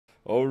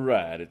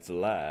Alright, it's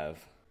alive.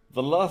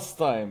 The last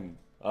time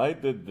I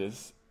did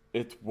this,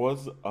 it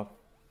was a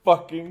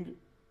fucking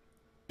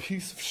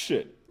piece of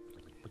shit.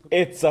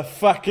 It's a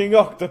fucking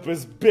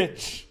octopus,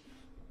 bitch!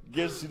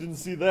 Guess you didn't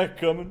see that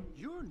coming.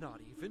 You're not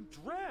even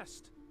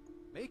dressed.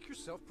 Make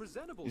yourself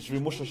presentable. Iġri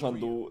mux għax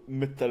għandu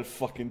mittel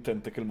fucking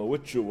tentacle ma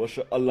wicċu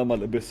għax alla ma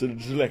libis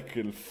il-ġlek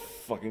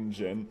il-fucking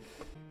ġen.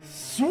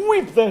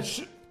 Sweep that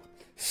shit!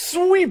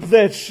 Sweep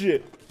that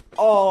shit!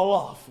 All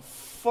off!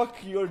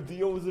 Fuck your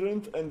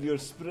deodorant and your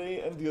spray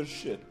and your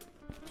shit.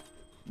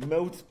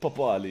 Mewt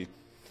papali.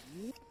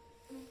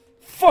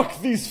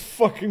 Fuck these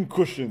fucking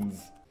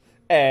cushions!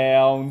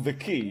 On the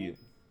key.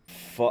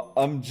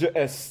 Faqamġa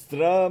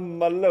estra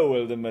ma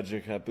l-ewel the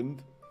magic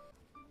happened.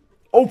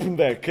 Open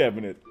that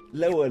cabinet!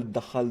 L-ewel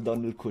daħal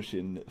dan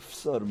il-cushion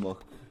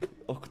f'sormok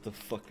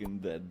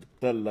OctoDad.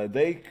 Tella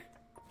dejk.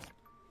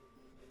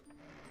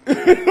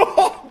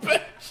 Oh,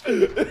 bitch!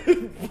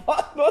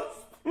 Banos!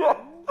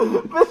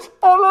 Bitch,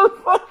 all the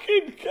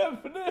fucking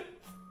cabinet!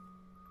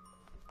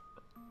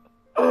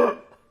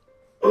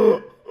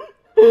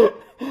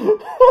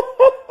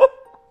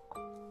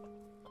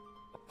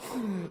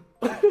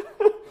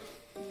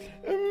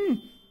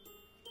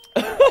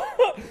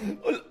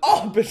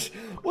 Oh, bitch!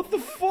 What the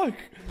fuck?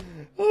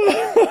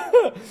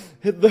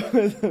 Hit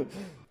the...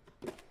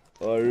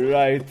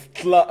 Alright,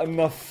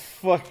 tlaqna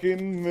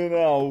fucking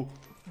minnaw.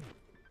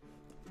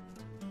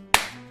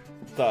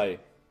 Taj.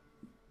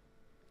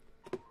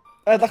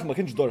 Dak ma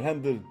kienx door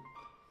handle.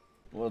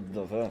 What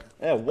the fuck?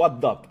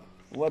 What up?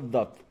 What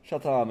up? Xa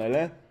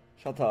tagħmel,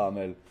 Xa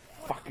tagħmel?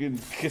 Fucking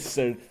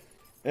kisser.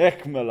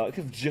 Ek mela,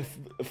 kif ġif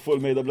full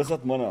mejda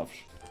blazat ma nafx.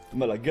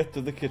 Mela, get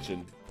to the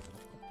kitchen.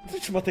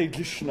 Triċ ma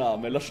tgħidli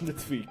x'nagħmel għax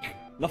nitfik.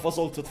 Nafas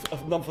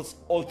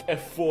alt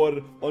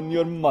F4 on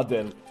your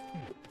mother.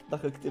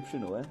 Dak il-ktib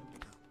x'inhu,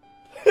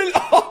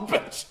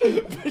 Il-qabex!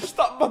 Biex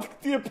taqbad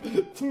ktib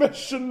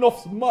tmexxi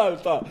nofs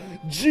Malta.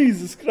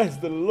 Jesus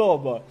Christ,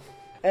 il-loba.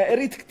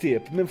 Rrit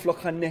ktib minn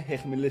flok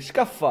ħanneħħiħ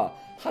mill-xkaffa.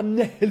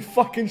 Ħanneħħi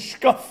l-fucking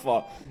xkaffa.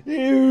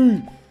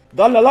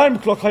 Dan l-alarm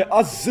clock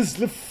ħajqazziż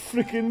li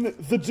frickin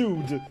the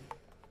dude.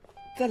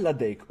 Tella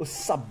dejk u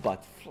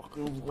s-sabbat.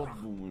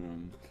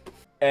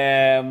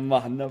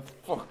 Maħna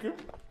fucking...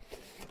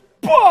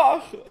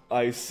 Bah!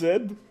 I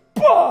said,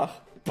 bah!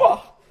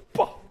 Bah!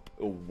 Bah!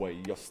 Uwaj,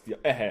 jostja,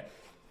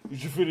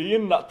 Ġifiri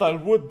jien naqta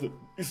l-wood,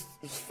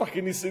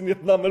 fucking jisin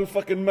jitnamel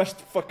fucking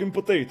mashed fucking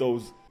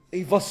potatoes.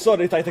 Iva,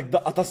 sorry, tajtek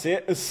daqqa ta'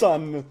 seq,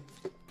 is-san.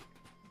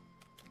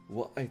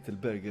 Waqqajt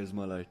il-burgers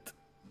mal-art.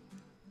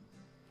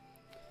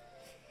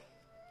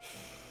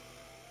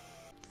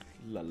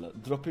 Lalla,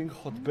 dropping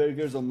hot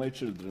burgers on my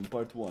children,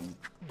 part 1.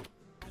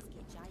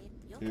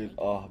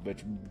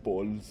 Bitch,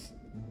 balls.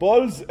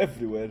 Balls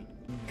everywhere.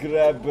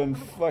 Grabbing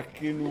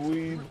fucking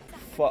weed.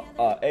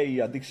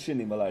 Ejja, dik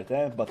xini mal-art,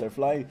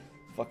 Butterfly.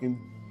 Fucking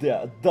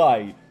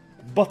die.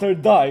 Butter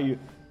die.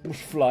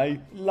 Mux fly.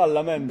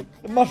 Lalla men.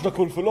 Maġda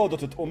kull fil-ħodu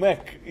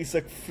titqumek.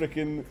 Isek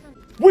frickin...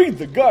 Weed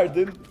the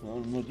garden.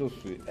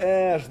 Maduffi.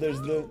 There's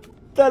the...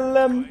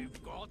 Tellem.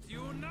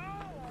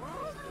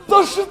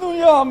 Da xinu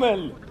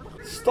jgħamel?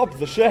 Stop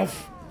the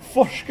chef.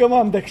 Fox kem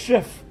għandek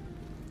chef.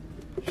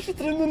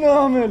 Xitrinnu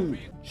nagħmel?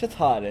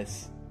 Xitħares?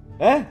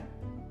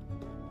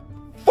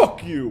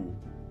 Fuck you!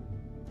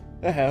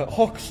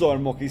 Hoxor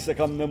mok jisek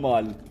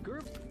annimal.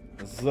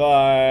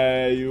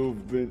 Zaj,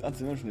 you've been...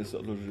 Anzi, memx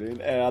nisaqlu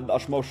ġrin.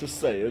 Għax mawx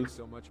il-sejl.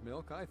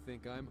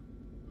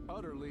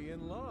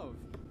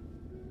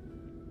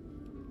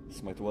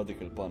 Smajtu għadik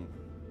il-pan.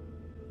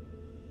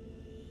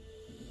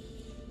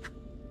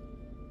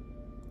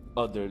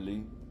 Utterly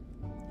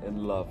in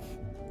love.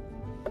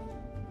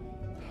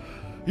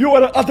 You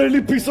are an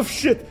utterly piece of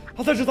shit!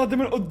 Ħatarġa taqdi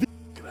minn qoddi.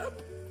 Grab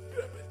it.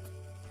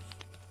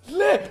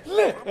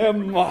 Le,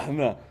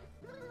 maħna.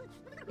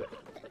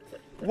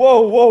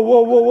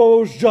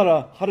 Wow, xġara.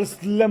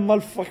 Ħarist lemma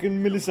l-fucking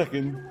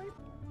millisecond.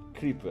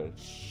 Creeper.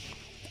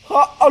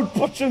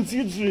 Għal-paċenz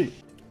jġri.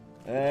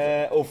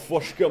 U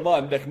fox kem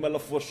għandek mela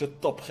fox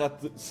il-top ħat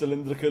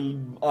cylindrical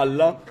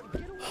alla.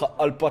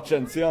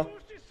 Għal-paċenzja.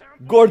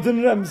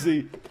 Gordon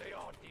Ramsay.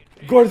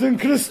 Gordon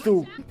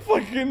Christu.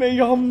 Fucking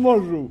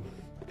jgħammarru.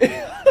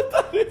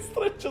 Tari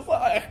streċċa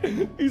saħħ.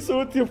 Jisu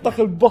jiftaħ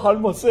il-bahar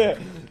ma se.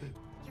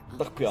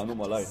 Dak pjanu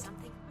malaj.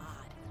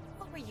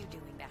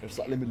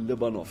 Irsaq li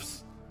mill-Libanofs.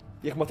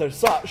 Jek ma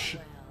tersaqx,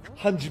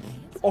 ħanġib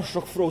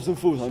oxrok frozen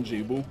food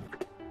ħanġibu.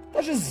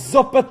 Tax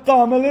iż-zoppet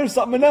tagħmel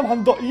irsaq minn hemm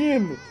ħandoq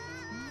jien.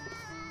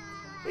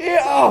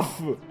 Iqaf!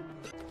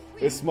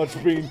 Isma'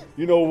 ġbin,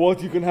 you know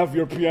what, you can have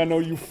your piano,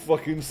 you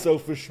fucking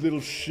selfish little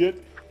shit.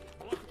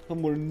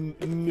 Għammur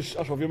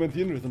nixqax ovvjament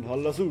jien rrit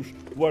nħallasux,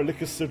 war li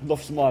kissirt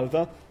nofs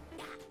Malta.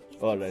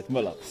 Alright,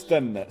 mela,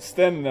 stenna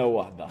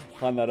waħda.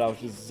 Ħanna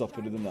rawx iż-zoppi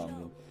li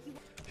dinamlu.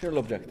 Xer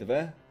l-objective,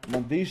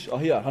 Mandiġ,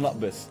 aħjar,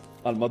 ħanaqbis.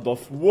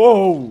 Għal-madoff,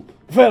 wow!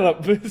 Vera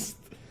bist!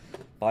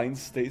 Fine,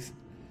 Stacy.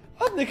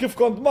 Għadni kif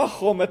kont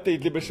maħħom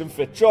għettejt li biex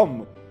nfetċom.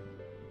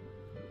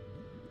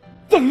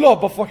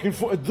 Dal-loba fucking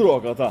fuq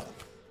id-droga ta'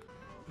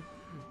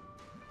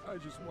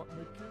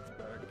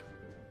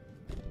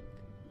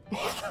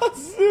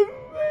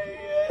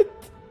 Zimmejiet!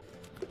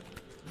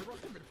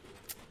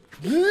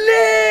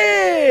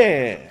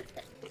 Le!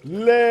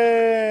 Le!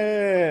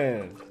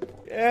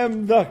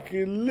 Hemm dak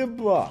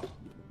il-libba.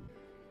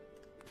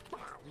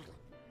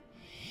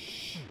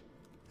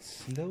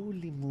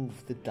 Slowly move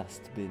the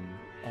dustbin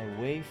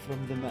away from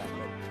the man.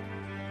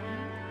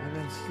 And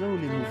then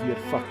slowly move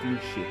your fucking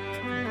shit.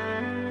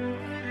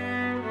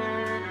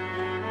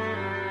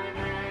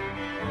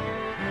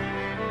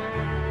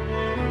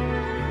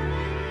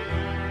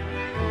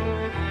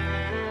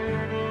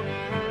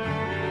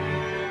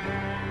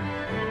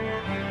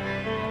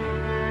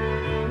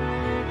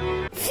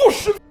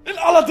 Fush!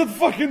 Inqalat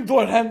il-fucking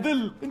door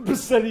handle!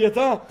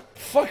 Bis-serjetà!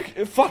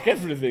 Fuck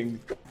everything!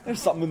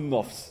 Ersaq minn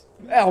nofs.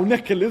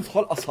 Hawnhekk li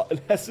idħol asħaq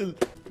il-ħesil.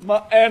 Ma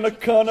ana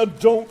kinda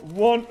don't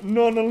want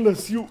none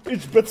unless you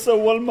iġbed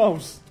sewwa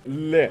l-mouse.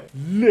 Le.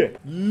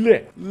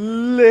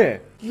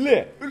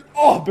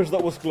 Oh, bitch,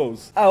 that was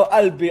close. Aw,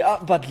 qalbi,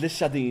 aqbad li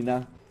xadina.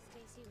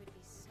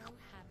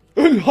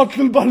 Il-ħat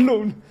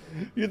l-ballun!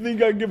 You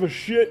think I give a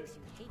shit?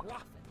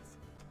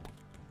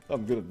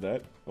 I'm good at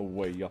that.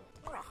 Awayja.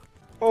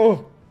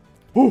 Oh!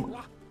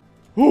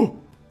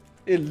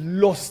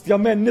 Il-lost ya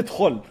men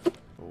nidħol.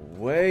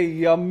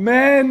 Awayja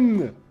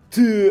men!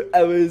 2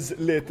 hours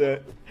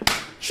later.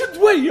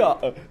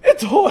 Xidwayja!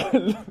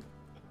 Idħol!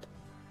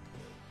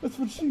 That's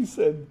what she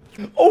said.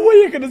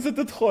 Awayja kena zit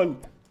idħol.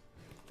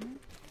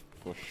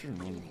 For sure,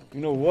 man.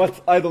 You know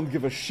what? I don't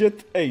give a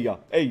shit. Ejja.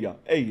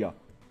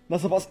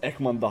 Nasabas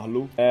ek man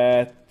daħlu.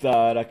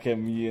 Tara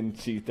kem jien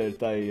cheater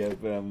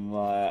tajjeb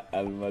ma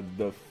għalma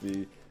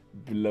d-doffi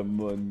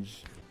bl-munġ.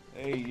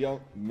 Ejja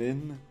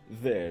min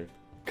there.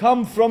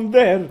 Come from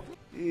there.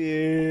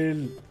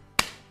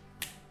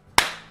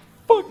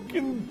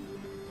 Fucking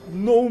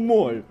no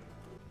more.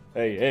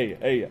 Hey,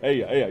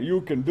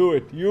 you can do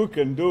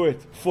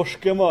it. Fux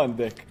kem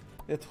għandek.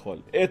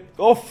 Idħol.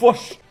 Oh,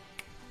 fux.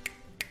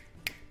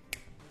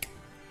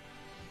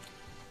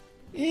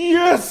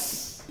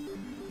 Yes!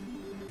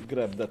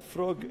 Grab that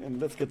frog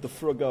and let's get the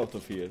frog out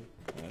of here.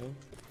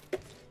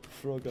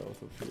 Frog out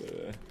of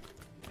here.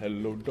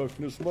 Hello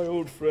darkness, my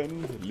old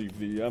friend. Leave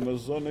the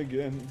Amazon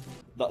again.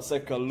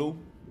 Daqsek kallu.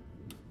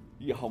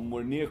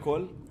 Jahammur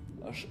niekol.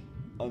 Għax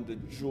għandi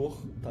ġuħ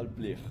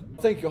tal-bliħ.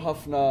 Thank you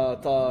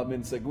ħafna ta'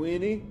 min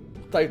segwini.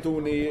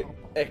 Tajtuni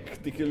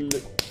ek dik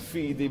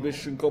il-fidi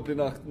biex nkompli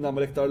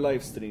namel iktar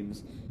live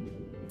streams.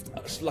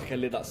 Għax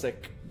lakelli daqsek.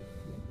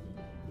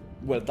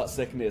 Well,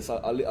 daqsek nis.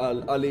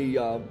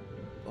 Għalija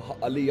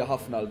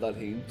ħafna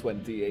għal-dal-ħin,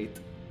 28.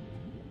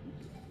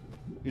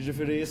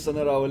 Jiġifieri issa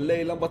naraw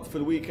il-lejla mbagħad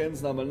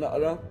fil-weekends nagħmel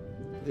naqra.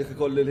 Jekk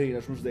ikolli l-ħin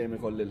għax mhux dejjem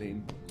ikolli l-ħin.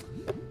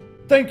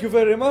 Thank you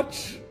very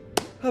much.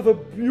 Have a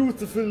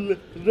beautiful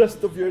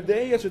rest of your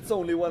day as it's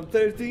only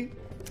 1:30.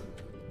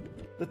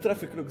 The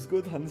traffic looks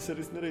good on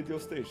the radio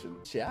station.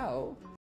 Ciao.